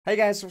Hey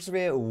guys, Foxdrop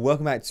here.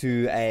 Welcome back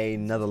to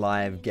another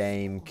live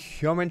game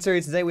commentary.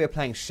 Today we are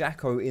playing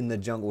Shaco in the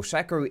jungle.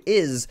 Shaco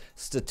is,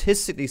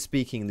 statistically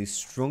speaking, the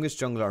strongest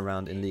jungler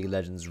around in League of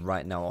Legends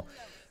right now.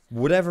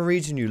 Whatever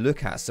region you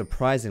look at,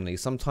 surprisingly,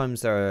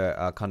 sometimes there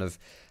are kind of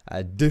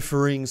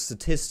differing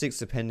statistics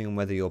depending on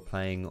whether you're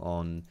playing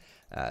on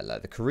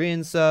like the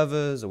Korean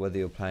servers or whether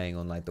you're playing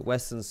on like the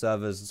Western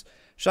servers.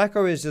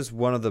 Shaco is just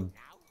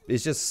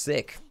is just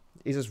sick.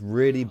 He's just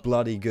really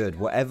bloody good.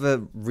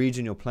 Whatever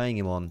region you're playing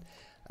him on,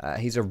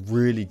 he's a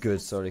really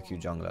good solo queue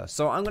jungler.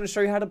 So I'm going to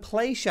show you how to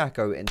play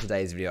Shaco in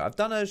today's video. I've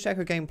done a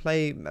Shaco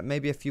gameplay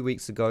maybe a few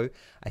weeks ago.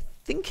 I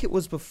think it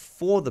was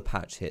before the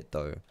patch hit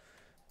though.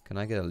 Can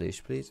I get a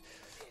leash please?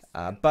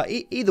 But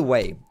either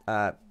way,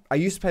 I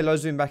used to play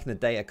loads of him back in the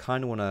day. I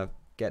kind of want to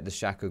get the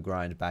Shaco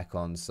grind back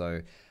on.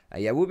 So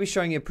yeah, we'll be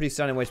showing you a pretty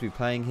stunning way to be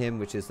playing him,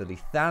 which is the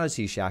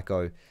lethality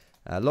Shaco.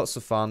 Lots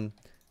of fun.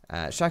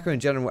 Shaco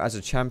in general as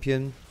a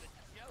champion.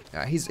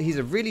 He's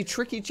a really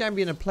tricky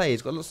champion to play.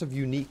 He's got lots of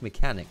unique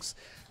mechanics.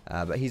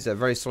 But he's a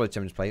very solid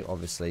champion to play,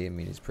 obviously. I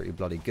mean, he's pretty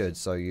bloody good.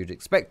 So you'd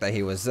expect that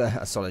he was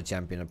a solid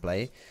champion to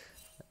play.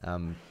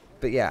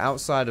 But yeah,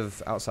 outside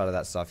of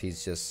that stuff,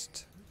 he's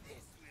just...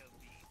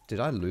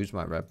 Did I lose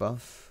my red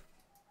buff?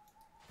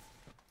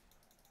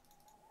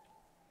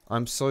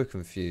 I'm so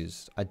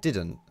confused. I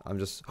didn't. I'm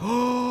just...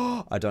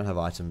 I don't have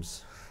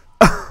items.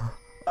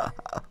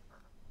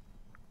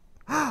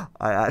 I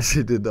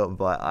actually did not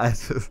buy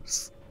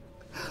items.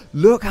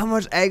 Look how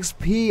much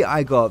XP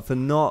I got for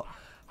not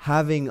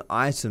having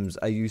items.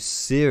 Are you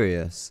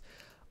serious?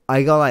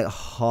 I got like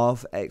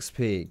half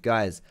XP.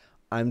 Guys,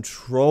 I'm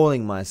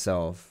trolling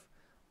myself.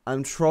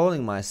 I'm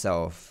trolling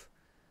myself.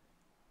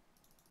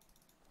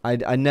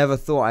 I never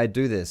thought I'd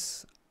do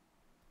this.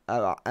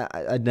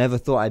 I never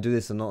thought I'd do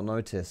this and not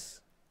notice.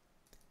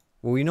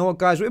 Well, you know what,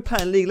 guys? We're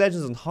playing League of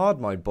Legends on hard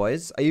mode,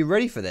 boys. Are you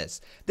ready for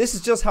this? This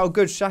is just how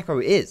good Shaco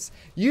is.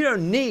 You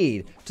don't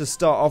need to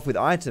start off with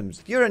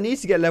items. You don't need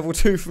to get level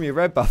 2 from your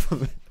red buff.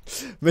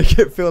 Make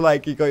it feel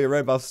like you got your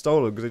red buff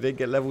stolen because you didn't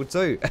get level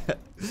 2.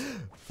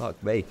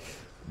 Fuck me.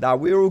 Now,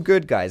 we're all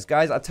good, guys.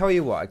 Guys, I'll tell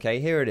you what, okay?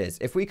 Here it is.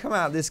 If we come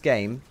out of this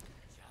game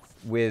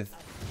with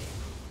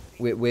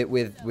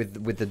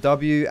the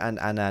W and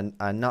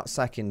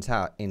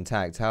nutsack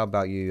intact, how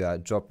about you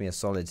drop me a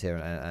solid here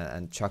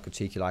and chuck a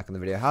cheeky like on the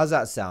video? How's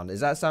that sound? Does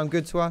that sound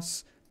good to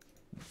us?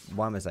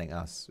 Why am I saying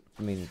us?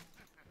 I mean,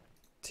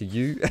 to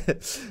you?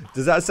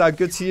 Does that sound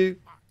good to you?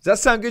 Does that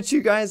sound good to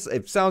you guys?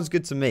 It sounds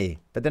good to me.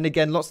 But then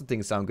again, lots of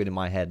things sound good in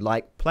my head,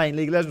 like playing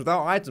League of Legends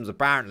without items,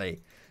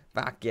 apparently.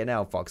 Fucking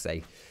hell,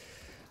 Foxy.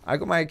 I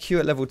got my Q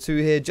at level 2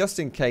 here, just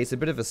in case, a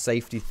bit of a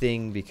safety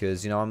thing,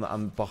 because, you know,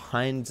 I'm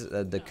behind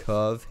the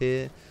curve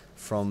here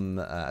from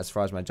as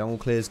far as my jungle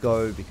clears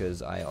go,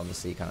 because I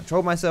honestly kind of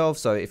trolled myself.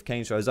 So if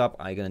Kane shows up,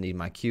 I'm going to need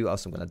my Q,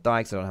 else I'm going to die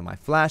because I don't have my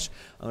flash.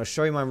 I'm going to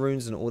show you my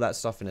runes and all that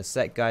stuff in a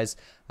sec, guys.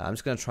 I'm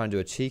just going to try and do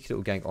a cheeky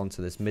little gank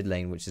onto this mid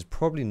lane, which is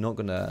probably not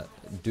going to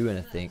do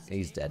anything.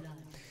 He's dead.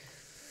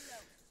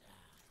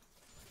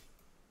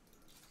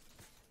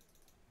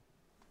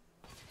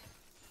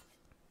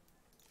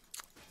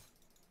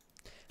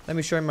 Let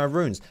me show you my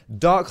runes.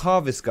 Dark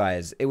Harvest,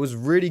 guys. It was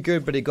really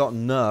good, but it got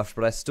nerfed.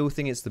 But I still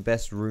think it's the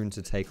best rune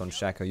to take on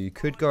Shaco. You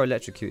could go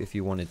Electrocute if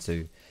you wanted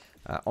to.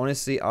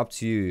 Honestly, up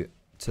to you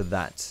to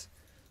that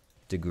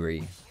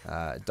degree.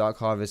 Dark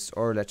Harvest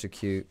or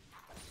Electrocute.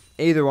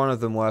 Either one of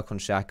them work on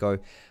Shaco.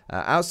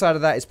 Outside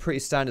of that, it's pretty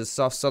standard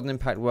stuff. Sudden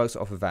Impact works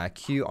off of our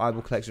Q.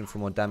 Eyeball Collection for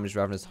more damage.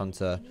 Ravenous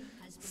Hunter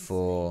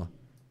for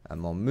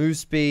more move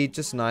speed.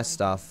 Just nice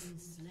stuff.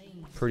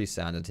 Pretty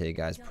standard here,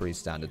 guys. Pretty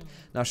standard.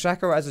 Now,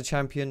 Shaco as a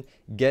champion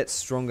gets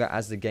stronger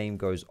as the game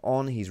goes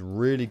on. He's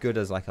really good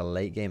as like a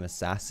late game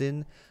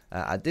assassin.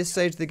 At this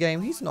stage of the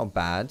game, he's not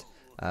bad.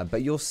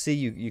 But you'll see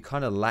you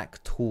kind of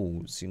lack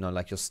tools. You know,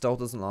 like your stealth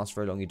doesn't last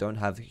very long. You don't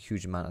have a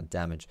huge amount of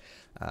damage.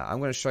 I'm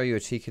going to show you a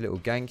cheeky little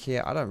gank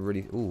here. I don't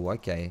really... Ooh,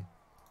 okay.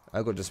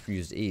 I got just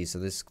used E, so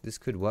this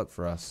could work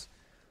for us.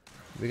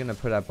 We're going to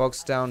put our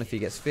box down if he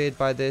gets feared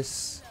by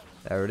this.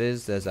 There it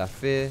is. There's our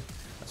fear.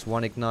 That's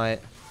one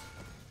ignite.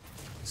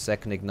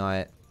 Second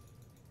ignite.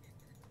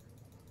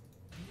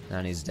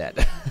 And he's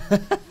dead.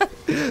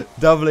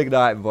 Double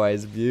ignite,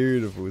 boys.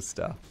 Beautiful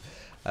stuff.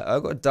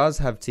 Urgot does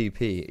have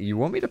TP. You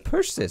want me to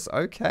push this?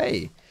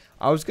 Okay.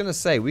 I was going to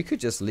say, we could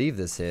just leave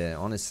this here,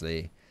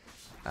 honestly.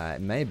 It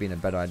may have been a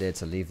better idea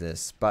to leave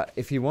this. But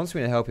if he wants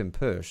me to help him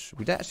push,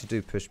 we actually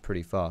do push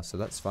pretty fast, so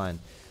that's fine.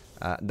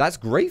 That's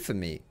great for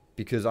me,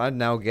 because I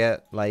now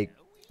get, like,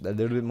 a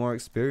little bit more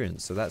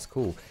experience, so that's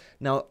cool.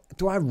 Now,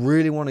 do I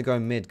really want to go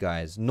mid,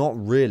 guys? Not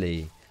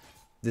really.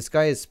 This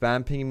guy is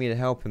spam pinging me to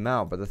help him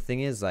out, but the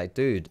thing is, like,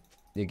 dude,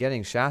 you're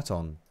getting shat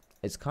on.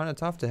 It's kind of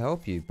tough to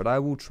help you, but I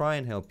will try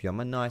and help you. I'm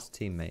a nice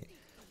teammate.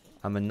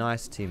 I'm a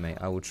nice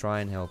teammate. I will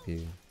try and help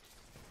you.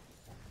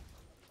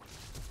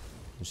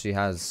 And she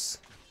has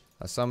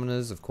her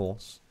summoners, of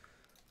course.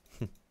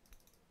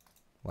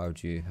 Why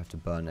would you have to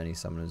burn any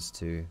summoners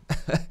to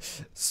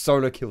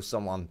solo kill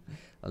someone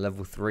at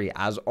level 3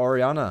 as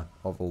Oriana,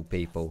 of all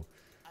people?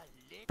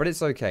 But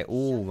it's okay.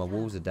 Oh, my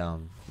wolves are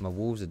down. My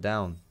wolves are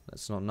down.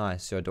 That's not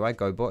nice. So do I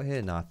go bot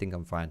here? No, I think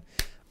I'm fine.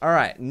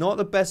 Alright, not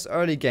the best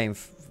early game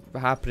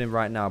happening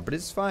right now, but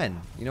it's fine.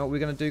 You know what we're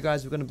going to do,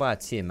 guys? We're going to buy a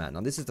tier mat. Now,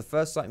 this is the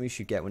first item you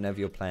should get whenever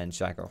you're playing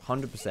Shaco.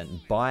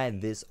 100%. Buy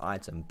this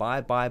item.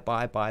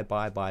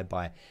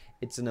 Buy.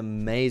 It's an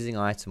amazing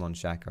item on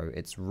Shaco.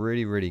 It's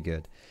really, really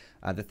good.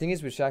 The thing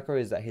is with Shaco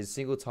is that his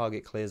single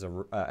target clears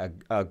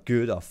are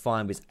good, are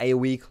fine, but his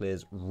AoE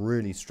clears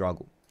really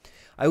struggle.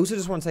 I also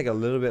just want to take a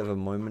little bit of a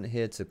moment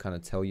here to kind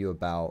of tell you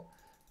about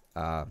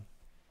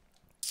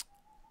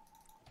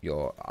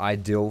your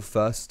ideal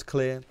first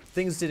clear.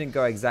 Things didn't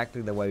go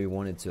exactly the way we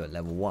wanted to at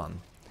level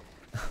 1.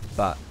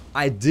 But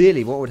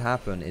ideally what would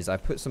happen is I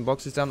put some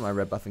boxes down on my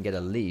red buff and get a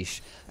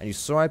leash. And you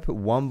saw I put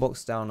one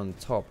box down on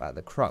top at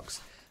the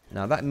crux.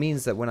 Now that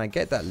means that when I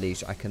get that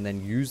leash, I can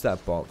then use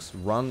that box,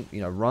 run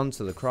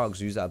to the Krugs,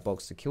 use that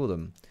box to kill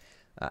them.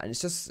 And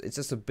it's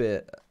just a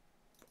bit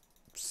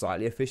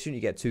slightly efficient. You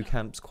get 2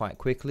 camps quite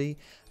quickly.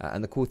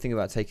 And the cool thing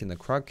about taking the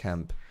Krug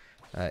camp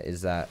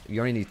is that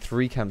you only need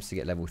 3 camps to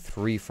get level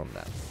 3 from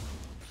that.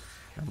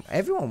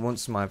 Everyone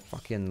wants my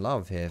fucking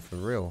love here, for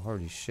real.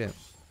 Holy shit.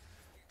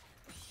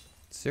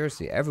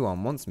 Seriously,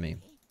 everyone wants me.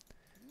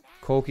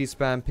 Corky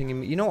spam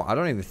pinging me. You know what? I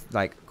don't even,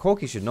 like,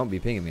 Corky should not be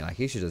pinging me. Like,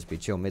 he should just be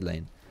chill mid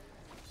lane.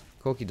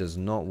 Corky does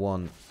not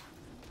want...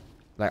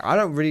 Like, I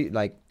don't really...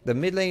 Like, the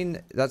mid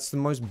lane, that's the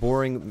most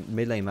boring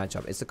mid lane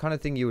matchup. It's the kind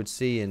of thing you would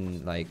see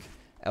in, like,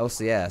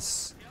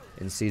 LCS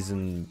in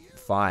Season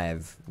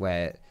 5,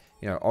 where,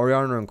 you know,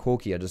 Orianna and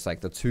Corky are just,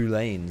 like, the 2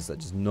 lanes that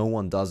just no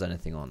one does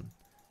anything on.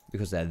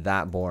 Because they're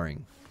that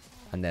boring.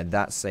 And they're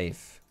that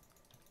safe.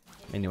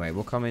 Anyway,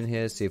 we'll come in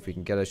here, see if we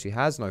can get her. She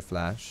has no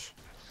flash.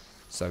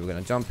 So we're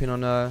going to jump in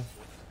on her.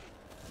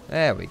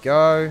 There we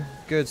go.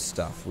 Good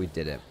stuff. We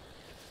did it.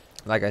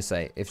 Like I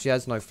say, if she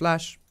has no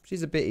flash,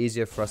 she's a bit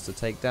easier for us to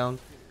take down.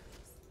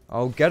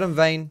 Oh, get him,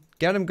 Vayne.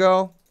 Get him,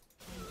 girl.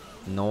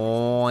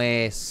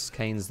 Nice.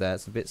 Kane's there.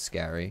 It's a bit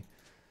scary.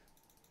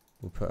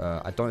 We'll put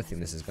I don't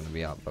think this is going to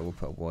be up, but we'll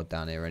put a ward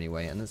down here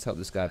anyway. And let's help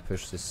this guy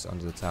push this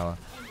under the tower.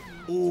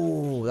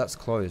 Ooh, that's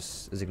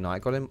close. Has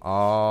Ignite got him?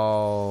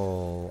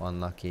 Oh,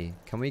 unlucky.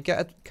 Can we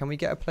get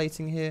a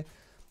plating here?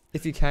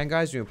 If you can,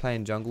 guys, when you're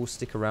playing jungle,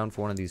 stick around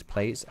for one of these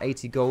plates.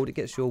 80 gold, it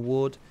gets you a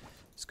ward.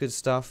 It's good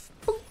stuff.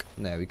 Boink.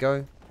 There we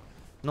go.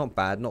 Not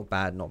bad, not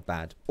bad, not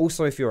bad.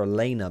 Also, if you're a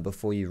laner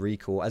before you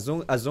recall, as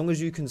long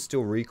as you can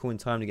still recall in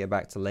time to get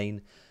back to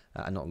lane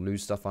and not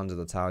lose stuff under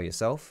the tower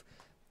yourself,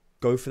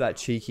 go for that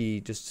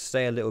cheeky, just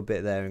stay a little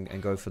bit there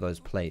and go for those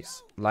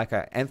plates. Like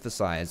I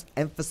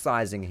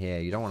emphasizing here,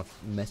 you don't want to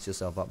mess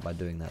yourself up by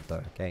doing that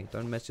though, okay?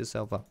 Don't mess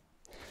yourself up.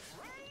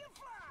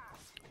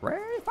 But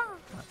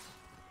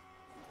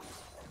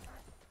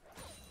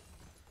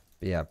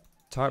yeah,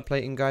 turret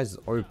plating, guys, is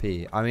OP.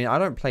 I mean, I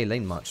don't play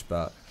lane much,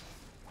 but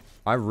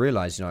I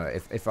realize, you know,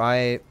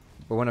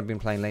 but when I've been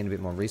playing lane a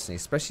bit more recently,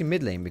 especially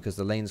mid lane, because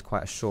the lane's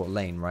quite a short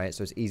lane, right?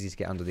 So it's easy to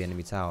get under the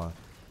enemy tower.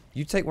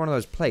 You take one of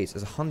those plates,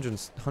 it's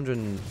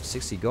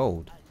 160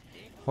 gold.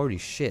 Holy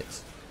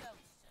shit.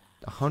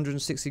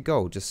 160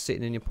 gold just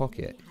sitting in your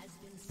pocket.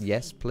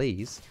 Yes,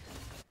 please.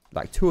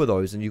 Like 2 of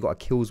those and you got a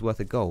kill's worth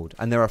of gold.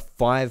 And there are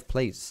 5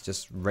 plates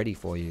just ready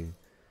for you.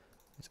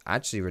 It's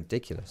actually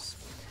ridiculous.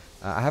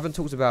 I haven't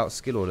talked about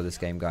skill order this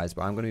game, guys,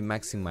 but I'm going to be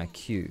maxing my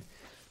Q.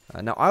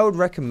 Now, I would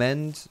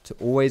recommend to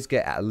always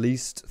get at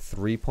least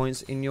 3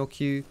 points in your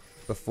Q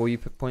before you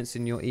put points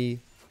in your E.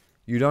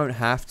 You don't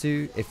have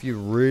to. If you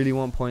really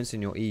want points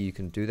in your E, you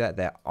can do that.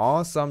 There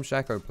are some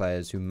Shaco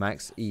players who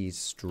max E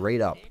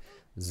straight up.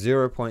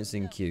 0 points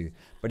in Q.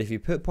 But if you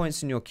put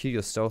points in your Q,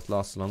 your stealth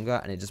lasts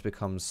longer and it just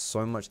becomes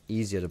so much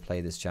easier to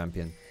play this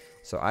champion.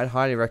 So I'd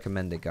highly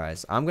recommend it,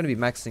 guys. I'm going to be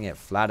maxing it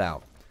flat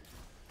out.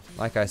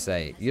 Like I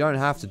say, you don't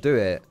have to do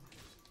it.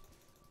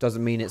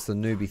 Doesn't mean it's the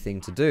newbie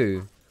thing to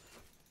do.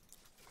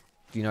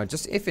 You know,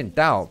 just if in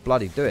doubt,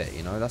 bloody do it.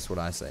 You know, that's what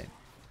I say.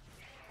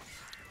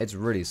 It's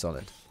really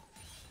solid.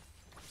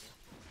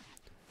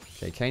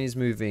 Okay, Kane is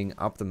moving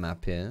up the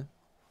map here.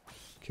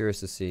 Curious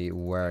to see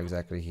where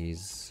exactly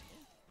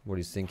what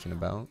he's thinking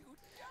about.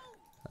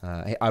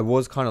 I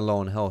was kind of low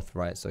on health,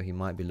 right? So he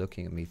might be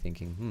looking at me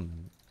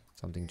thinking,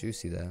 something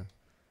juicy there.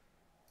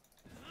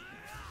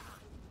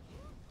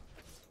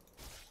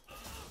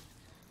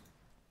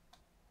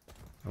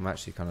 I'm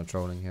actually kind of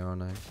trolling here,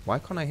 aren't I? Why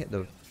can't I hit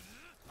the...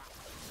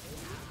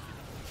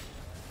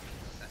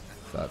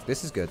 Fuck,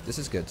 this is good. This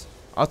is good.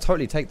 I'll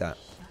totally take that.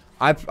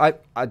 I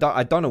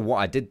don't know what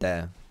I did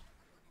there.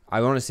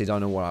 I honestly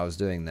don't know what I was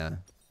doing there.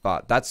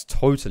 But that's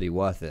totally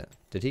worth it.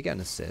 Did he get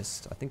an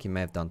assist? I think he may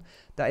have done.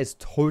 That is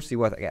totally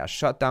worth it. I get a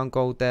shutdown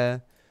gold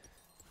there.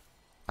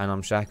 And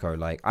I'm Shaco.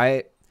 Like,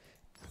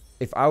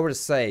 if I were to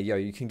say, yo,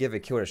 you can give a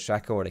kill to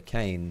Shaco or to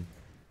Kane,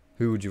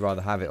 who would you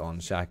rather have it on?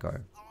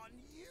 Shaco.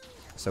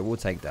 So we'll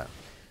take that.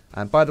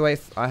 And by the way,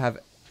 if I have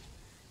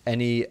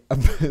any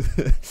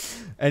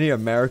any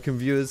American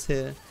viewers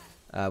here,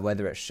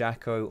 whether it's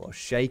Shaco or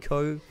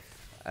Shaco,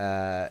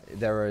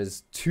 there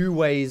is 2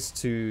 ways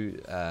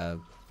to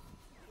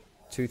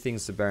two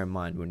things to bear in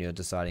mind when you're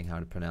deciding how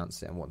to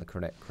pronounce it and what the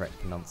correct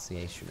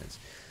pronunciation is.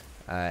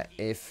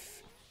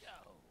 If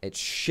it's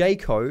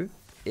Shaco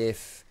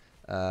if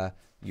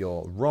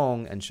you're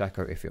wrong, and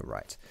Shaco if you're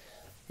right.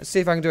 Let's see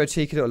if I can do a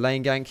cheeky little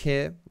lane gank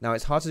here. Now,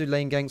 it's hard to do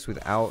lane ganks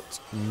without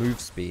move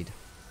speed.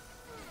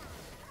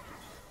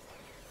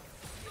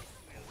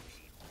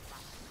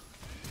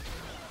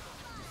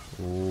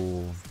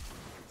 Ooh.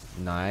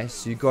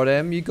 Nice. You got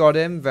him. You got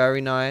him.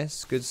 Very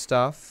nice. Good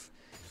stuff.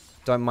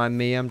 Don't mind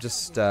me. I'm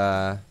just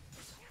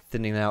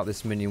thinning out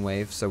this minion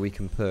wave so we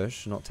can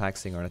push. Not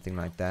taxing or anything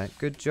like that.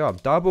 Good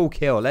job. Double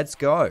kill. Let's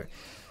go.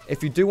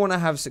 If you do want to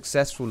have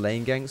successful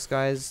lane ganks,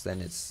 guys,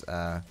 then it's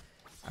a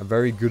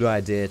very good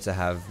idea to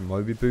have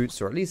Moby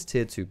boots, or at least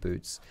tier 2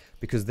 boots,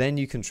 because then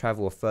you can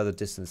travel a further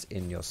distance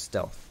in your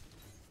stealth.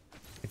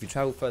 If you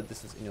travel further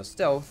distance in your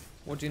stealth,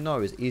 what do you know?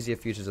 It's easier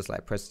for you to just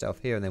like press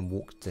stealth here and then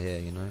walk to here,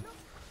 you know?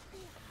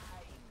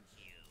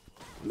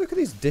 Look at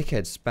these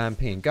dickheads spam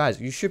ping.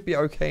 Guys, you should be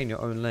okay in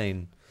your own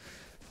lane.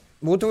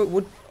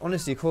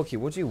 Honestly, Corky,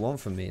 what do you want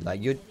from me? Like,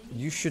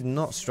 you should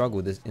not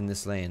struggle in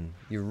this lane.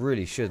 You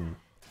really shouldn't.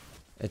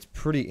 It's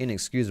pretty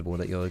inexcusable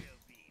that you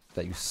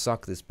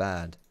suck this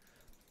bad.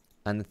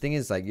 And the thing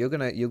is, like, you're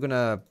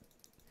gonna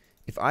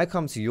if I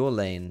come to your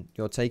lane,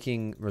 you're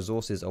taking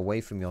resources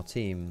away from your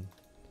team,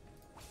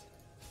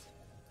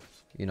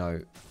 you know,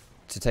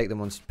 to take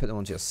them on, put them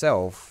onto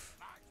yourself,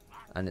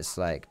 and it's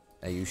like,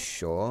 are you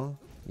sure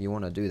you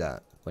want to do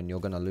that when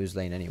you're gonna lose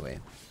lane anyway?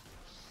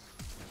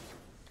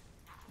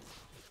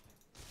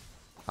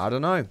 I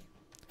don't know.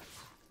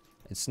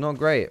 It's not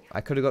great.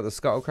 I could have got the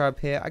Scuttle Crab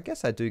here. I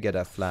guess I do get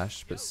a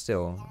flash, but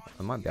still,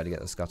 I might be able to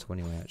get the Scuttle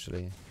anyway,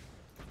 actually.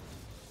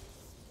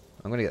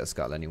 I'm going to get the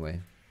Scuttle anyway.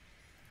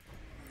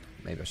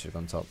 Maybe I should have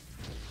gone top.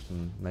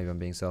 Maybe I'm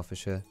being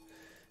selfish here.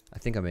 I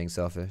think I'm being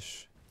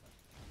selfish.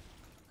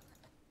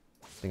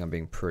 I think I'm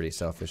being pretty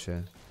selfish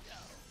here.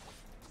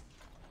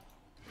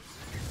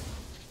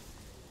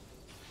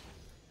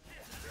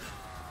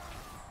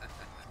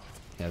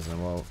 Yes,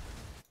 well,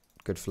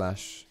 good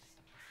flash.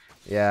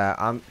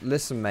 Yeah,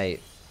 listen,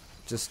 mate.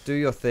 Just do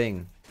your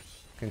thing.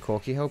 Can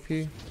Corky help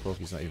you?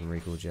 Corky's not even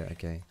recalled yet.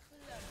 Okay.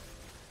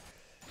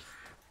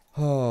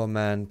 Oh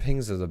man,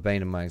 pings are the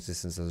bane of my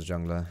existence as a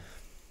jungler.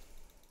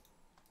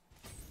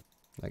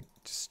 Like,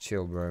 just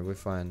chill, bro. We're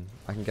fine.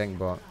 I can gank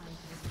bot.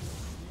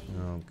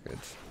 Oh, good.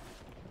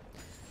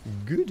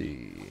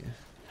 Goody.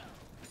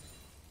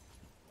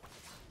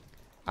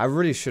 I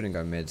really shouldn't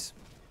go mid.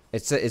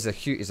 It's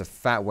a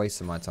fat waste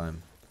of my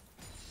time.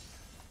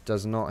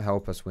 Does not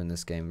help us win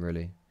this game,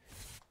 really.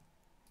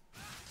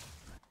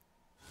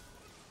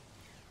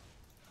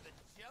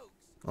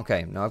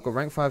 Okay, now I've got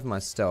rank 5 in my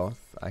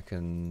stealth. I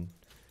can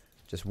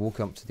just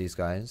walk up to these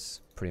guys,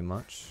 pretty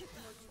much.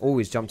 Oh,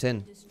 he's jumped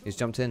in. He's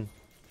jumped in.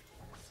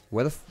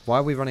 Why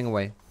are we running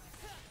away?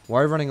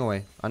 Why are we running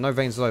away? I know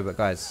Vayne's low, but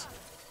guys,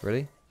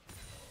 really?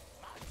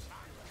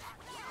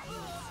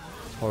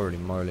 Holy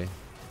moly.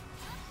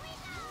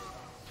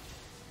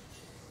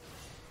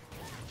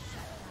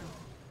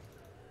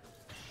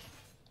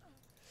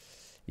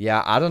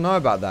 Yeah, I don't know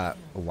about that.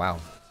 Oh, wow.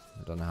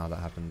 I don't know how that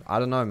happened. I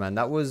don't know, man.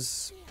 That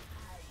was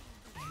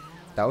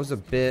a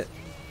bit...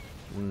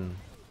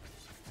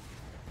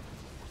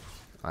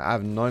 I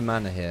have no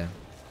mana here.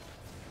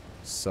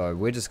 So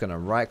we're just going to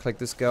right-click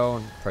this girl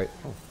and pray...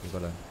 Oh, we've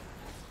got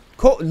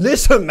a...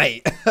 Listen,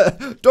 mate!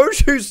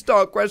 Don't you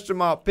start question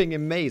mark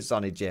pinging me,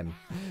 Sonny Jim.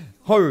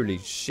 Holy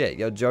shit,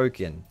 you're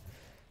joking.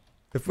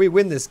 If we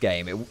win this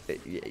game,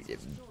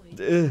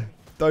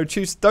 don't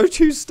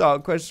you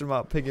start question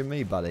mark pinging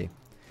me, buddy.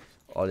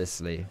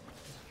 Honestly.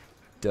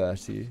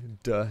 Dirty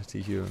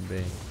human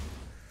being.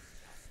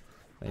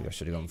 Maybe I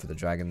should have gone for the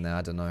dragon there.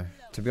 I don't know.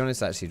 To be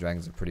honest, actually,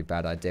 dragon's a pretty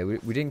bad idea.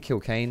 We didn't kill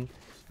Kayn,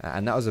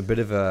 and that was a bit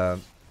of a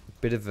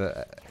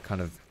kind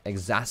of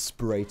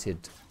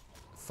exasperated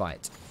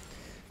fight,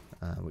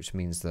 which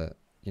means that,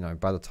 you know,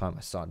 by the time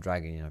I start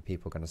dragging, you know,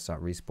 people are going to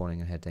start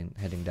respawning and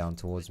heading down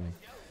towards me.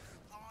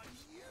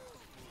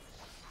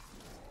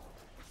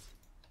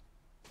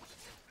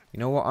 You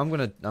know what? I'm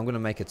gonna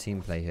make a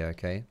team play here.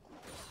 Okay.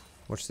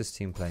 Watch this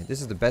team play. This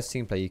is the best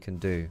team play you can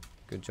do.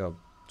 Good job,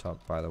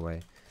 top, by the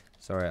way.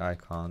 Sorry I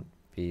can't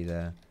be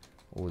there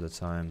all the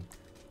time,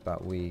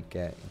 but we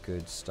get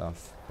good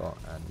stuff bot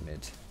and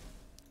mid.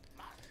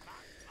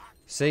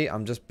 See,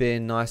 I'm just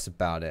being nice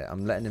about it.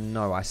 I'm letting him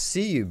know. I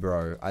see you,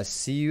 bro. I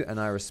see you and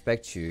I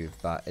respect you,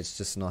 but it's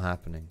just not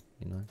happening,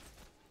 you know?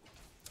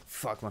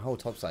 Fuck, my whole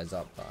top side's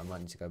up, but I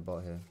might need to go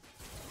bot here.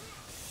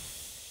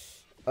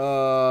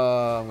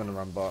 I'm gonna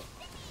run bot.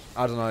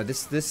 I don't know.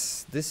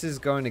 This is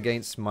going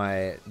against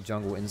my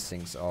jungle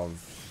instincts of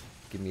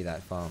give me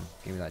that farm,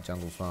 give me that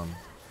jungle farm.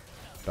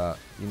 But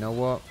you know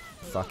what?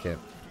 Fuck it.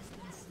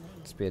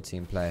 Let's be a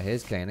team player.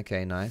 Here's Kayn.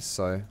 Okay, nice.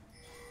 So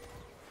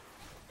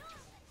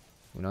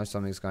we know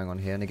something's going on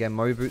here. And again,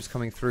 Moboot's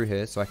coming through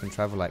here, so I can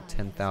travel like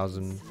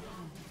 10,000.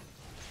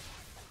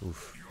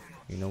 Oof.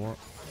 You know what?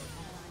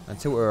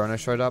 Until Orianna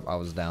showed up, I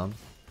was down.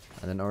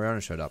 And then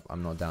Orianna showed up.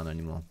 I'm not down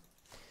anymore.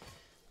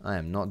 I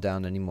am not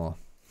down anymore.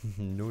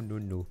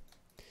 No.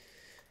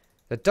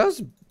 That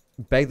does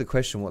beg the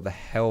question what the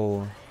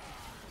hell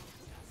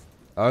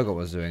Urgot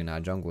was doing in our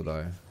jungle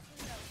though.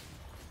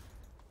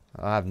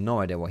 I have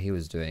no idea what he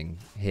was doing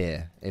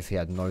here if he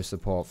had no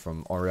support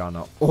from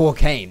Orianna or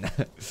Kayn.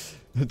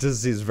 It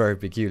just seems very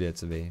peculiar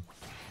to me.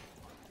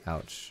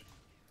 Ouch.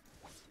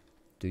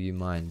 Do you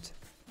mind?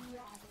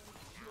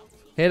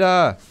 Hit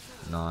her!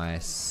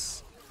 Nice.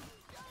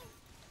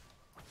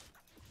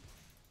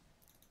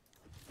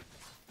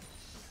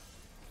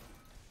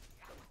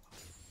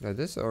 No,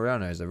 this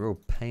Orianna is a real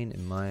pain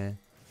in my...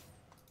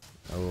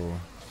 Oh.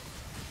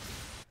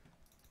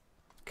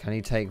 Can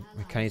he take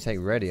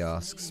red, he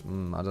asks.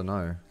 I don't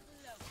know.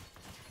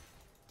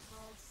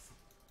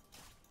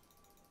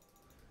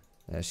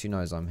 Yeah, she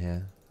knows I'm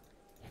here.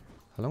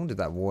 How long did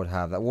that ward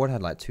have? That ward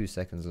had like 2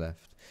 seconds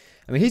left.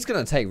 I mean, he's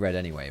gonna take red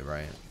anyway,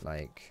 right?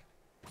 Like,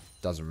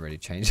 doesn't really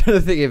change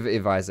anything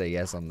if I say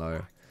yes or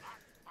no.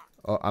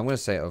 Oh, I'm gonna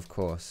say of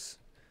course.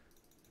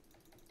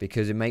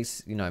 Because it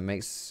makes, you know, it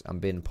makes I'm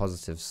being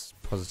positive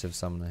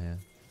summoner here.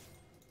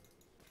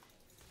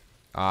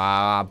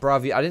 Ah,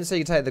 bruv, I didn't say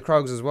you take the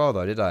Krogs as well,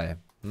 though, did I?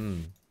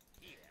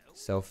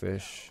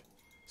 Selfish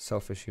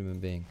human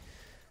being.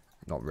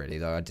 Not really,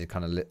 though. I did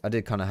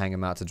kind of hang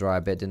him out to dry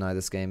a bit, didn't I?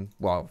 This game.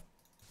 Well,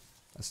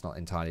 that's not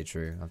entirely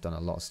true. I've done a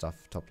lot of stuff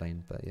top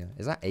lane, but yeah.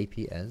 Is that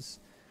APS?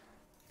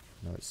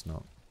 No, it's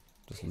not.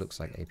 Just looks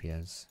like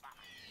APS.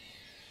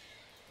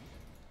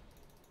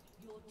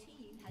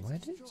 Where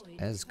did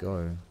Ez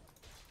go?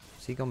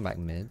 Has he gone back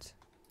mid?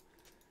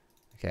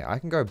 Okay, I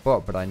can go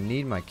bot, but I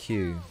need my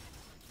Q.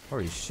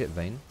 Holy shit,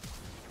 Vayne.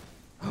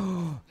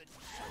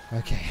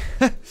 Okay.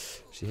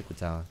 She hit the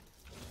tower.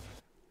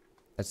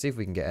 Let's see if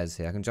we can get Ez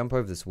here. I can jump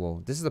over this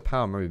wall. This is the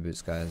power Murray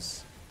boots,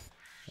 guys.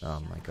 Oh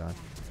my god.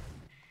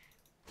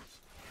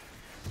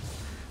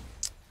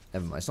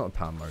 Never mind. It's not a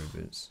power Murray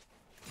boots.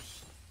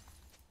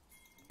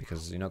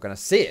 Because you're not going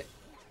to see it.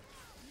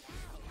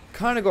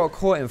 Kind of got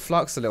caught in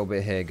flux a little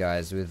bit here,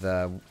 guys, with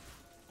our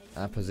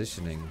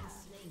positioning.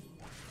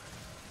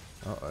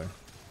 Uh-oh.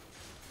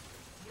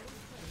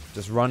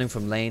 Just running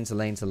from lane to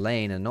lane to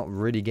lane and not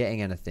really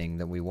getting anything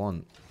that we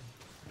want.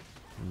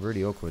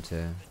 Really awkward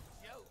here.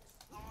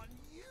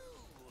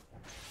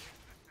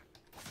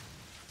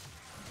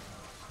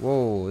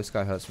 Whoa, this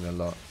guy hurts me a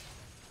lot.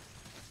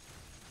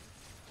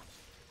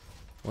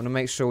 I want to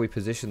make sure we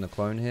position the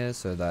clone here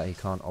so that he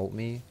can't ult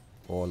me.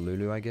 Or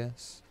Lulu, I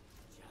guess.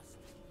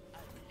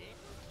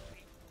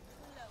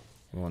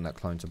 We want that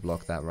clone to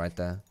block that right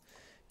there.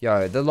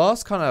 Yo, the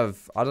last kind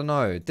of, I don't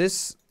know,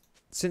 this...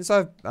 Since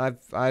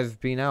I've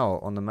been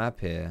out on the map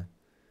here,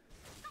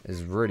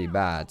 is really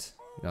bad.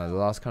 You know, the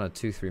last kind of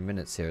 2-3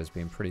 minutes here has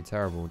been pretty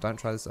terrible. Don't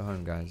try this at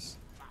home, guys.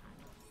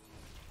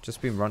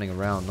 Just been running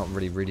around, not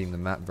really reading the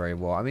map very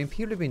well. I mean,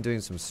 people have been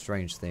doing some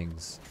strange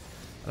things.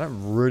 I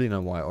don't really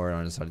know why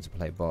Orion decided to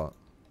play bot.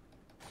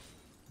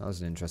 That was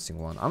an interesting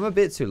one. I'm a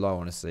bit too low,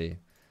 honestly.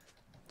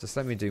 Just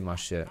let me do my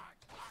shit.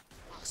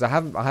 Because I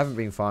haven't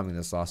been farming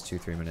this last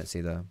 2-3 minutes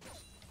either.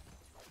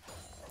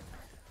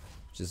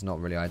 Which is not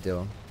really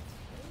ideal.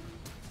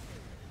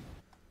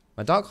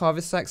 My Dark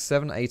Harvest stack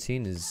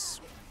 718 is...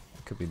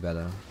 could be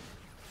better.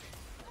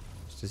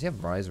 Does he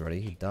have Rise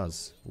already? He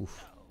does.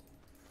 Oof.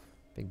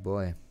 Big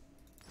boy.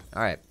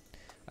 Alright.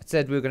 I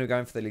said we were going to be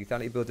going for the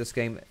lethality build this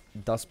game.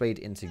 Dustblade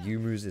into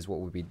Yumu's is what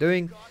we'll be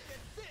doing.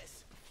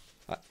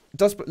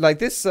 Like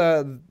this,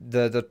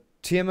 the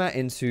Tiamat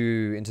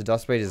into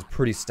Dustblade is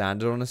pretty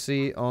standard,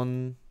 honestly,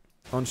 on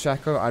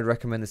Shaco. I'd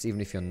recommend this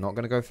even if you're not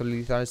going to go for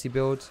the lethality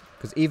build.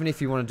 Because even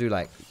if you want to do,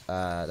 like,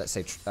 let's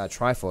say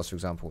Triforce, for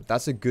example,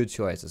 that's a good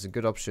choice. It's a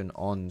good option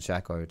on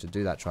Shaco to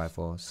do that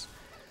Triforce.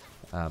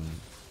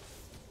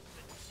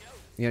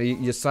 You know,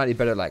 you're slightly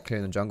better at, like,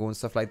 clearing the jungle and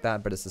stuff like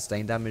that, but it's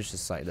sustained damage,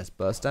 just slightly less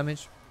burst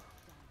damage.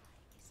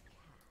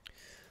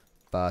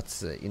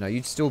 But, you know,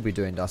 you'd still be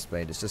doing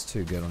Dustblade. It's just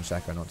too good on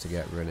Shaco not to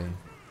get, really.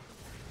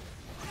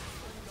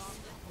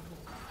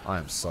 I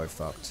am so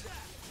fucked.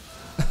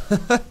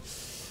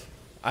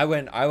 I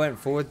went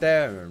forward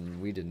there,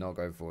 and we did not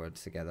go forward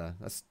together.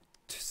 That's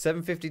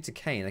 750 to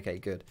Kayn. Okay,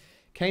 good.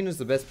 Kayn was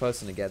the best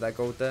person to get that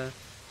gold there.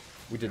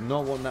 We did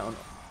not want that on...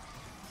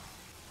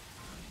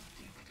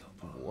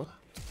 What?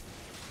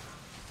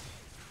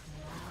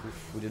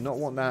 We did not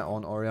want that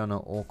on Orianna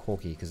or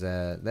Corki, because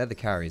they're the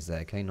carries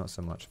there. Kayn, not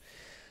so much.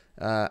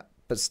 But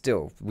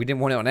still, we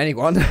didn't want it on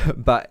anyone.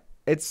 But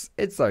it's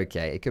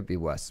okay. It could be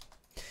worse.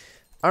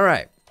 All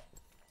right.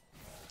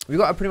 We've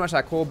got pretty much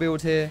our core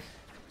build here.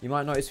 You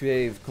might notice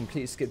we've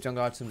completely skipped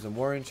jungle items and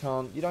warrior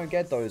enchant. You don't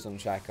get those on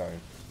Shaco.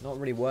 Not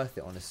really worth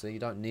it, honestly. You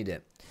don't need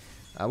it.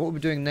 What we're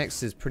doing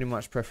next is pretty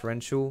much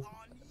preferential.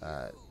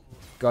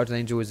 Guardian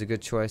Angel is a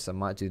good choice. I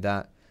might do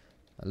that.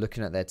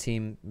 Looking at their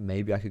team,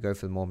 maybe I could go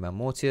for the more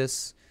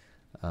Malmortius.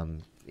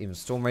 Even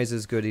Stormrazor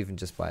is good, even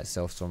just by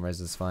itself.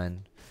 Stormrazor is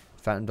fine.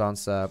 Phantom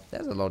Dancer.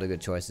 There's a lot of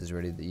good choices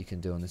really that you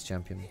can do on this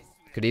champion.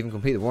 Could even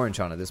complete the Warrior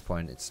Enchant at this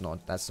point.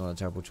 That's not a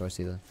terrible choice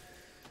either.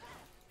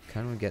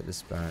 Can we get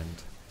this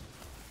burned?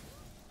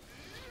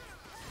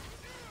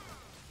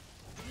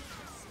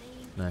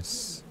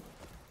 Nice.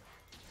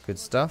 Good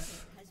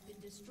stuff.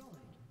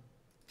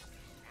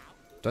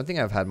 Don't think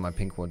I've had my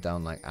pink ward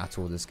down like at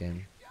all this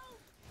game.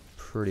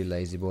 Pretty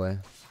lazy boy.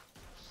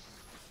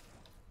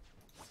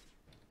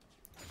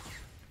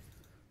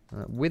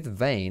 With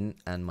Vayne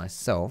and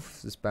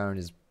myself, this Baron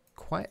is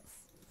quite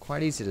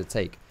easy to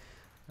take.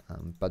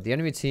 But the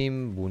enemy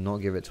team will not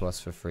give it to us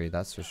for free,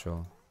 that's for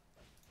sure.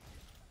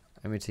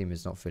 Enemy team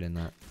is not feeling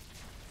that.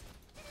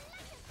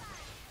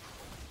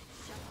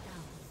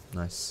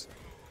 Nice.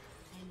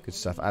 Good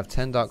stuff. I have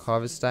 10 Dark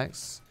Harvest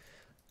stacks.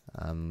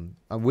 And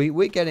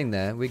we're getting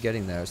there. We're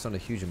getting there. It's not a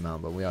huge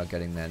amount, but we are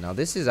getting there. Now,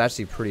 this is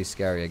actually pretty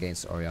scary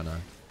against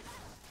Orianna.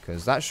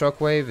 Because that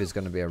shockwave is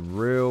going to be a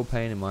real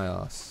pain in my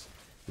ass.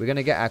 We're going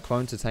to get our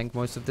clone to tank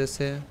most of this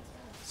here.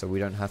 So we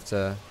don't have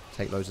to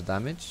take loads of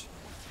damage.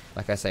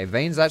 Like I say,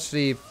 Vayne's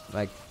actually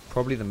like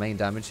probably the main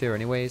damage here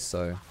anyway.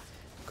 So,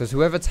 because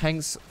whoever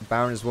tanks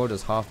Baron as well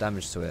does half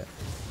damage to it.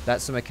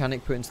 That's a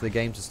mechanic put into the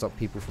game to stop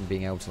people from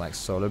being able to like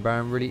solo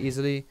Baron really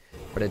easily.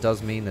 But it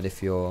does mean that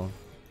if you're...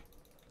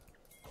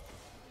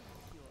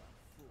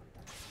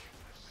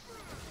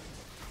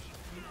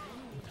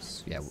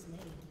 Yeah.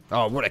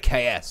 Oh, what a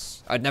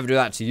KS. I'd never do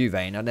that to you,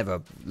 Vayne. I'd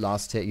never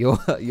last hit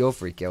your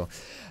free kill.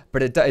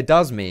 But it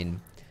does mean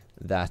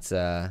that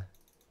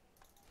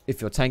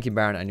if you're tanking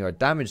Baron and you're a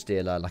damage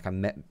dealer, like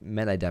a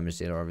melee damage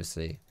dealer,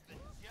 obviously,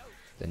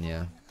 then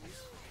yeah.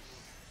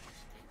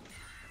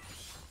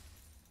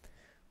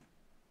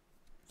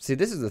 See,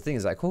 this is the thing,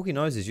 is like Corki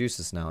knows is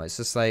useless now. It's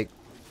just like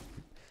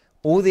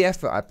all the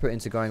effort I put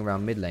into going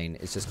around mid lane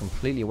is just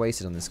completely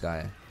wasted on this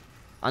guy.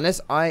 Unless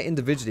I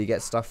individually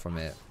get stuff from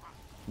it.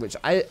 Which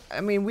I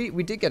mean,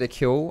 we did get a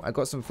kill. I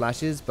got some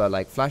flashes, but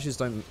like flashes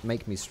don't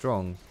make me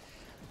strong.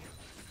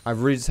 I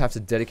really just have to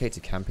dedicate to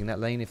camping that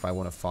lane if I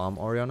want to farm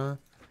Orianna.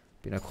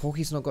 But, you know,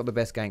 Corki's not got the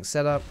best gank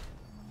setup.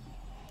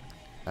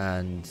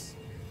 And,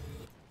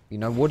 you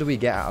know, what do we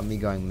get out of me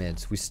going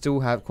mid? We still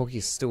have...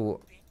 Corki's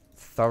still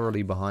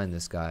thoroughly behind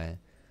this guy.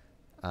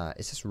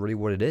 It's just really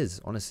what it is,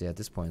 honestly, at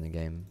this point in the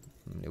game.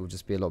 It would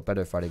just be a lot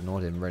better if I'd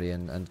ignored him, really,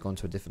 and gone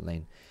to a different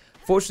lane.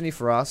 Fortunately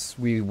for us,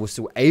 we were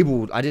still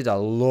able... I did a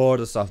lot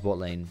of stuff bot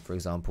lane, for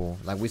example.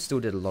 Like, we still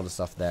did a lot of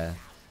stuff there.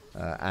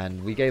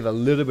 And we gave a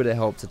little bit of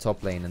help to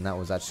top lane, and that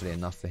was actually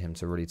enough for him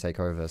to really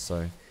take over.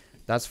 So,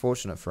 that's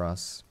fortunate for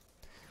us.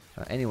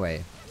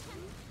 Anyway,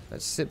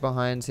 let's sit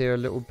behind here a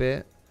little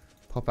bit.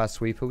 Pop our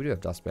sweeper. We do have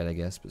Dustblade, I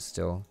guess, but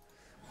still.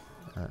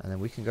 And then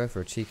we can go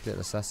for a cheeky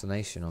little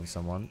assassination on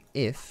someone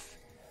if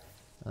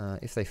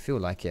they feel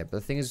like it. But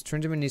the thing is,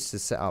 Tryndamere needs to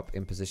set up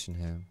in position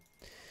here.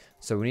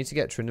 So we need to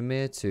get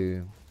Tryndamere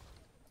to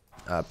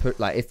put,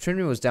 like, if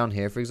Tryndamere was down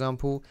here, for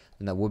example,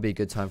 then that would be a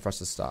good time for us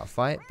to start a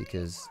fight,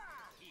 because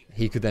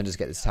he could then just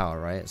get this tower,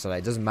 right? So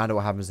like, it doesn't matter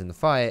what happens in the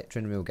fight,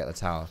 Tryndamere will get the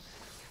tower.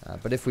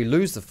 But if we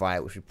lose the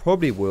fight, which we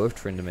probably will if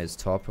Tryndamere's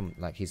top and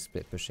like he's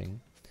split pushing,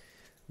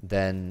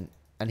 then,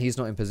 and he's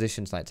not in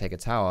position to like take a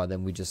tower,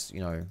 then we just, you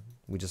know,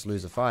 we just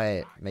lose a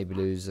fight, maybe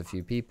lose a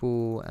few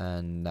people,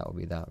 and that will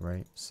be that,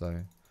 right? So,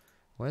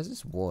 where's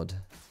this ward?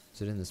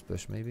 Is it in this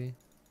bush, maybe?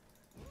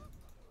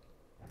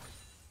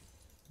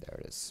 There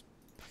it is.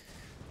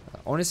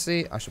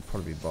 Honestly, I should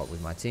probably bot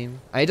with my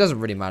team. It doesn't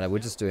really matter. We're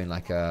just doing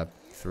like a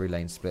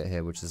 3-lane split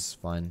here, which is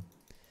fine.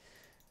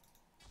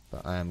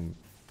 But I'm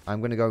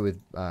gonna go with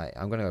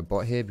I'm gonna go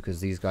bot here because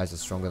these guys are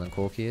stronger than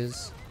Corki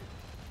is.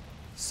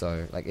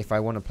 So like, if I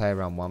want to play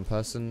around one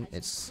person,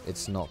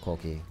 it's not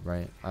Corki,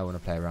 right? I want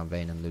to play around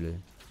Vayne and Lulu.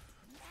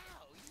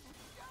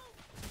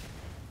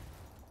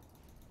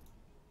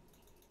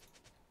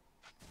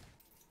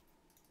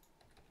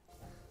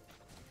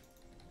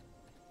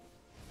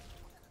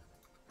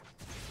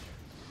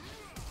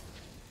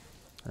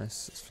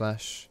 Nice, let's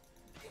flash.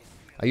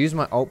 I use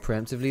my ult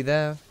preemptively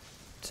there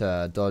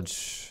to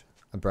dodge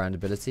a brand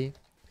ability,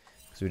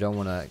 because we don't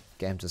want to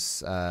get him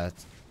to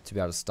be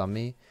able to stun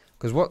me.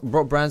 Because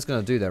what Brand's going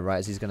to do there, right,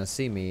 is he's going to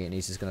see me and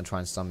he's just going to try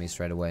and stun me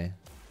straight away.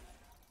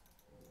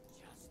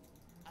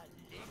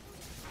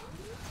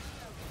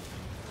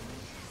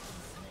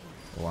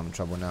 Oh, I'm in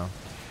trouble now.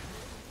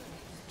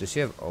 Does she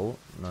have ult?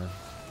 No.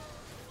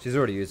 She's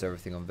already used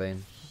everything on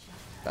Vayne.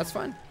 That's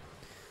fine.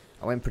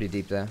 I went pretty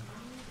deep there.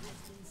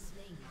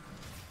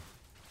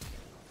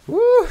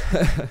 Woo!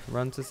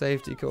 Run to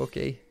safety,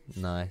 Corki.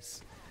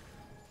 Nice.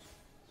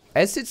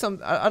 Ez did some...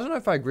 I don't know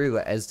if I agree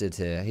with what Ez did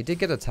here. He did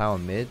get a tower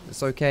mid.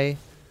 It's okay.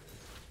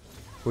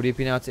 Would he have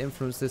been able to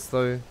influence this,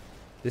 though?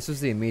 This was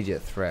the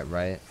immediate threat,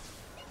 right?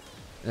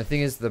 And the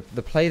thing is, the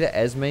play that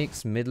Ez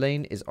makes mid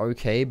lane is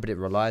okay, but it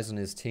relies on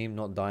his team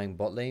not dying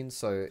bot lane.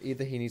 So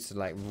either he needs to,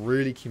 like,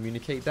 really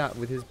communicate that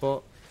with his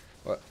bot,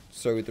 or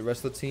so with the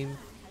rest of the team,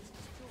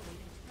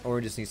 or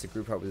he just needs to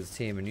group up with his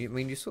team. And I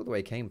mean, you saw the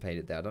way Kane played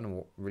it there. I don't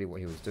know really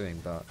what he was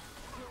doing, but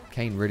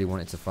Kane really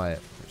wanted to fight,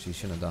 which he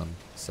shouldn't have done.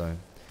 So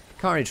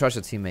can't really trust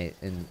your teammates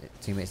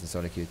in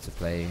solo queue to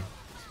play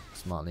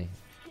smartly.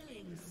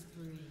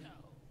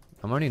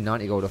 I'm only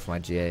 90 gold off my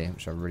GA,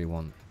 which I really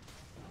want.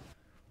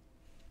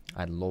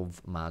 I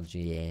love my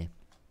GA.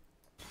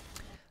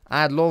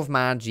 I love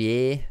my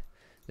GA.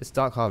 This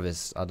Dark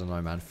Harvest, I don't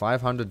know, man.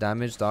 500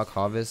 damage, Dark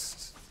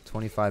Harvest,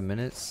 25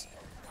 minutes.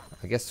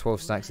 I guess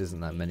 12 stacks isn't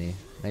that many.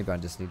 Maybe I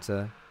just need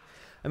to...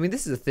 I mean,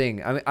 this is the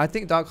thing. I mean, I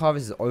think Dark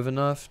Harvest is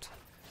over-nerfed.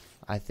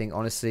 I think,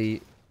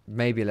 honestly,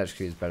 maybe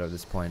Electrocute is better at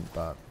this point,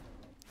 but...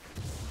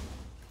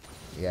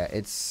 yeah,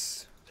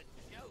 it's...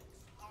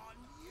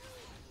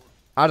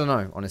 I don't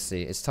know,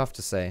 honestly. It's tough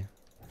to say.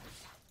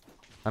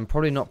 I'm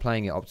probably not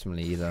playing it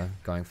optimally either,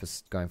 going for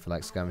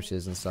like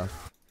skirmishes and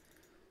stuff.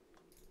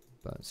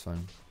 But it's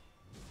fine.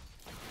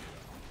 I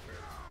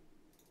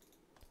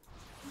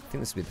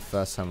think this will be the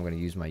first time I'm going to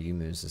use my U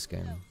moves this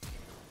game.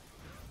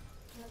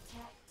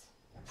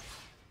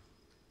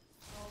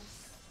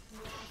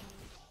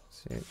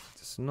 See,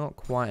 there's not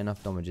quite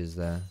enough damages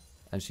there,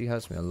 and she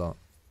hurts me a lot.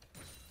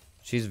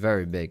 She's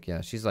very big,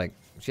 yeah. She's like,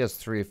 she has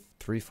three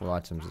full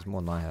items. It's more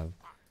than I have.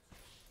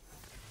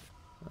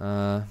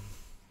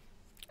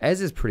 Ez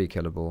is pretty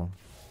killable.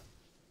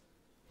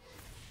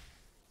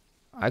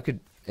 I could,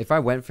 if I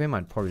went for him,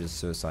 I'd probably just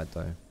suicide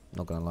though.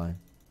 Not gonna lie.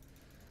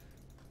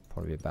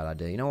 Probably a bad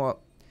idea. You know what?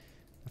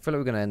 I feel like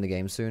we're gonna end the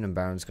game soon, and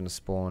Baron's gonna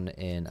spawn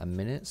in a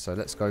minute. So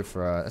let's go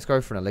for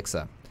an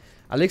elixir.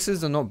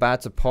 Elixirs are not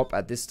bad to pop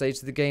at this stage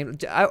of the game.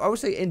 I would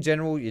say in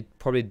general, you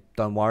probably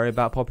don't worry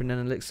about popping an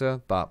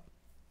elixir, but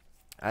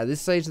at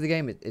this stage of the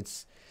game,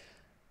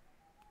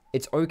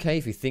 it's okay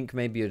if you think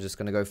maybe you're just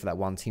going to go for that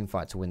one team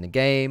fight to win the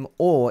game,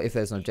 or if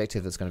there's an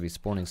objective that's going to be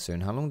spawning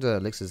soon. How long do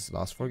elixirs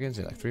last for again? Is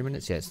it like 3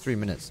 minutes? Yeah, it's 3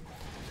 minutes.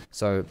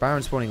 So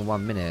Baron spawning in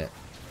 1 minute.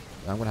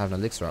 I'm going to have an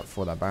elixir up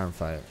for that Baron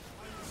fight.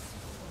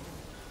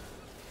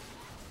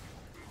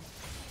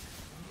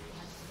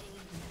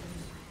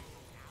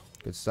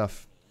 Good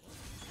stuff.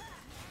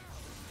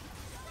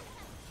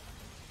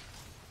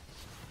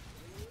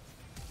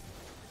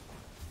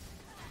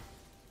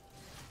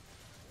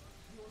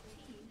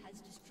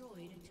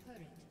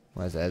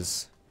 Where's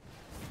Ez?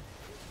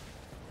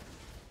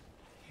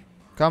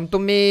 Come to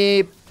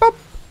me! Pop!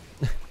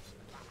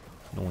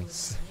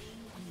 Nice.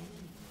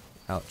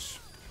 Ouch.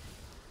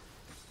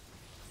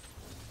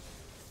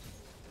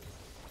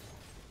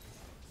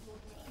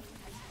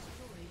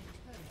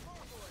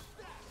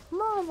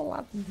 Marvel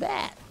at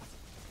that!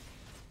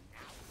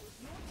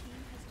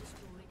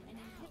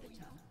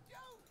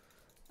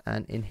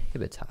 An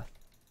inhibitor.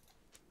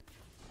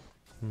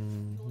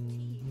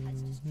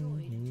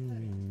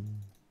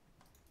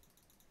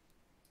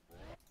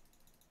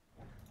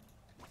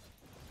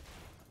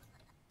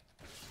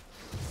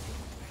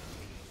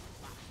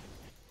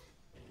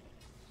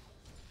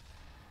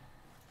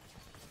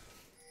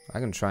 I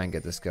can try and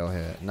get this girl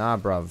here. Nah,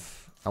 bruv.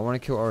 I want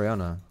to kill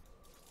Oriana.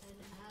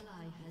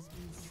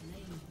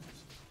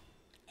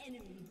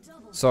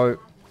 So,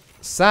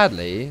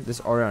 sadly, this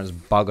Oriana's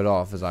buggered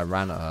off as I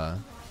ran at her.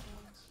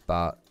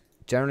 But,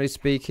 generally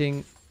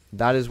speaking,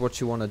 that is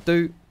what you want to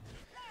do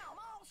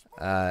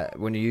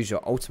when you use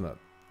your ultimate.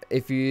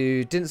 If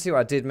you didn't see what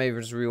I did, maybe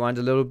just rewind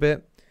a little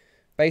bit.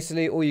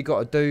 Basically, all you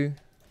got to do...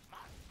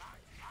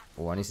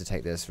 oh, I need to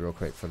take this real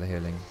quick for the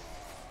healing.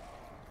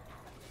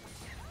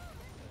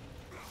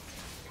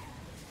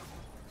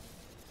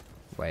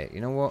 Wait,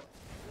 you know what?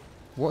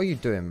 What are you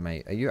doing,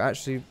 mate? Are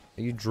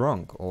you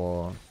drunk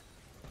or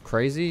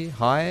crazy?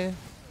 High?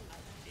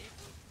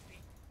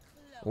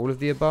 All of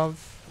the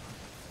above?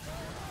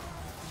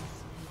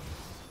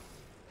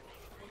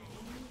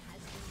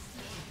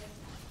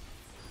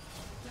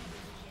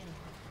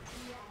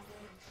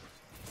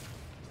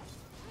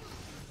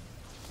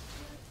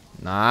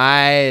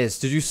 Nice!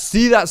 Did you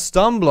see that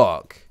stun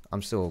block?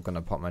 I'm still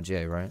gonna pop my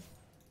GA, right?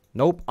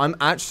 Nope, I'm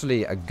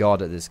actually a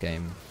god at this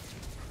game.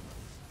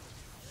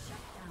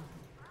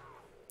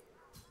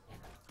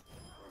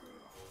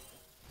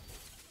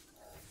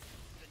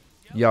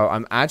 Yo,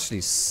 I'm actually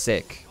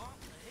sick.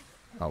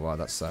 Oh wow,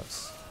 that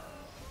sucks.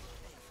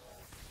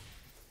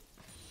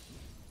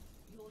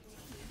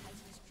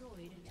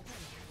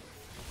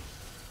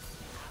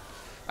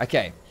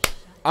 Okay,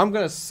 I'm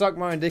gonna suck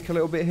my own dick a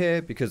little bit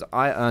here because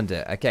I earned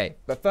it. Okay,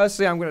 but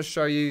firstly, I'm gonna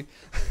show you.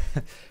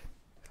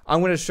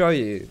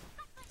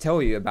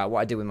 Tell you about what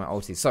I did with my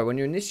ulti. So when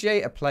you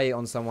initiate a play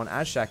on someone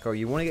as Shaco,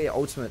 you want to get your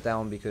ultimate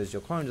down because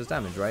your clone does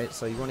damage, right?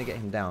 So you want to get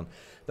him down.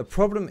 The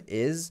problem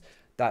is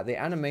that the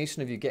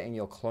animation of you getting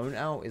your clone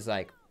out is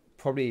like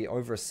probably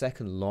over a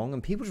second long,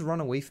 and people just run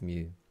away from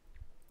you.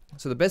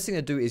 So the best thing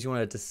to do is you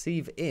want to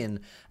deceive in,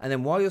 and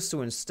then while you're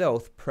still in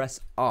stealth,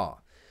 press R.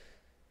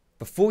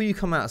 Before you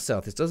come out of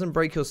stealth, this doesn't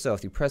break your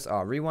stealth, you press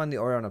R, rewind the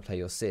Oriana play,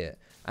 you'll see it.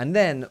 And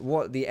then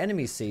what the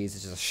enemy sees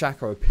is just a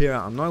Shaco appear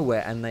out of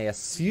nowhere, and they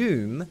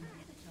assume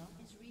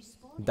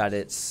that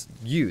it's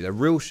you, the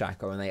real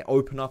Shaco, and they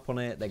open up on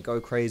it, they go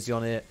crazy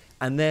on it,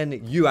 and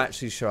then you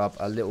actually show up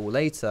a little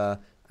later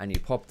and you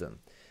pop them.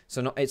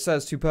 So it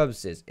serves two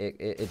purposes.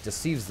 It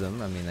deceives them.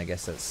 I mean, I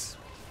guess that's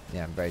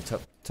very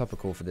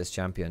topical for this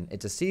champion. It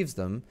deceives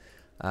them,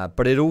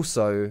 but it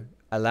also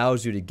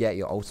allows you to get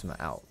your ultimate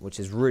out, which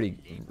is really,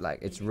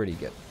 it's really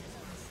good.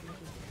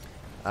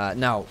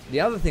 Now, the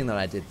other thing that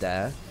I did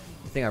there,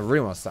 the thing I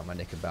really want to suck my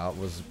dick about,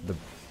 was the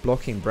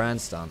blocking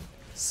brand stun.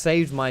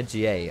 Saved my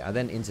GA. I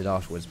then inted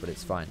afterwards, but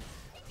it's fine.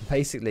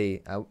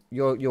 Basically,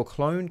 your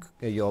clone,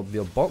 your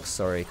box,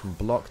 sorry, can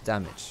block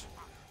damage.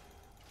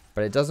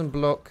 But it doesn't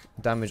block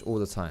damage all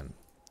the time.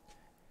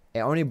 It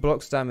only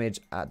blocks damage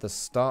at the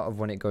start of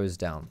when it goes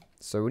down.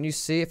 So when you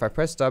see, if I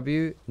press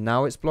W,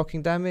 now it's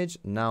blocking damage,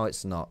 now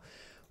it's not.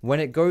 When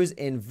it goes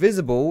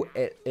invisible,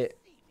 it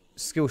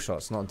skill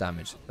shots, not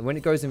damage. And when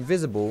it goes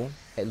invisible,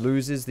 it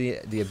loses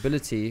the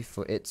ability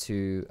for it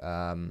to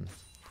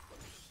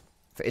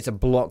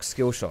block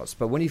skill shots.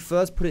 But when you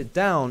first put it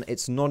down,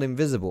 it's not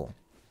invisible.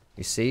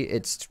 You see,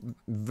 it's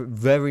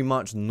very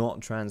much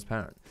not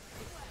transparent.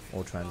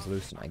 Or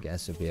translucent, I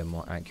guess, would be a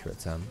more accurate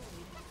term.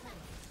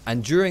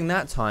 And during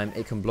that time,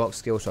 it can block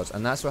skill shots.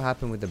 And that's what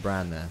happened with the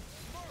brand there.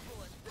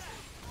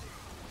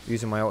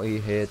 Using my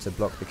ulti here to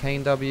block the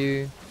Kane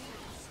W.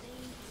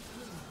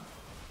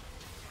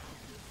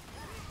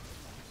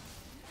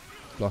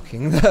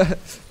 Blocking the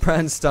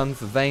brand stun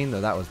for Vayne,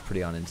 though that was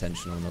pretty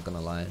unintentional, I'm not going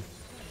to lie.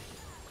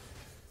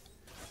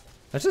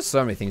 There's just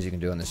so many things you can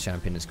do on this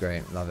champion, it's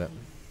great. Love it.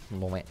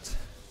 Love it.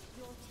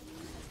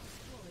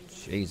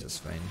 Jesus,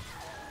 Vayne.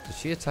 Did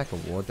she attack a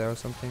ward there or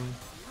something?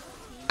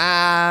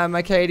 Ah,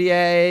 my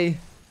KDA!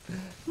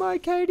 My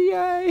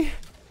KDA!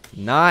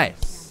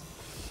 Nice!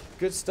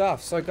 Good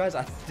stuff. So, guys,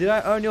 did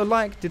I earn your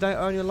like? Did I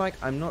earn your like?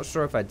 I'm not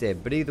sure if I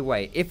did. But either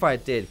way, if I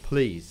did,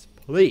 please,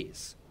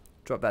 please,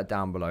 drop that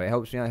down below. It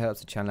helps me out, it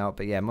helps the channel out.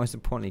 But yeah, most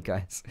importantly,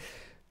 guys,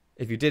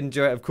 if you did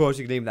enjoy it, of course,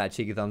 you can leave that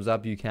cheeky thumbs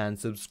up. You can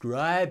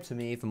subscribe to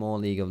me for more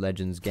League of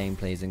Legends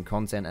gameplays and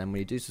content. And when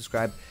you do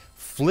subscribe,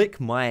 flick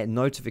my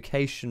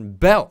notification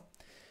bell.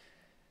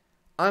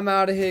 I'm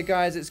out of here,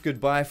 guys. It's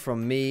goodbye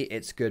from me.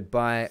 It's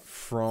goodbye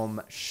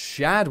from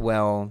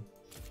Shadwell.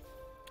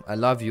 I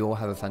love you all.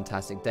 Have a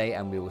fantastic day,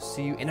 and we will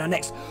see you in our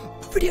next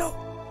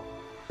video.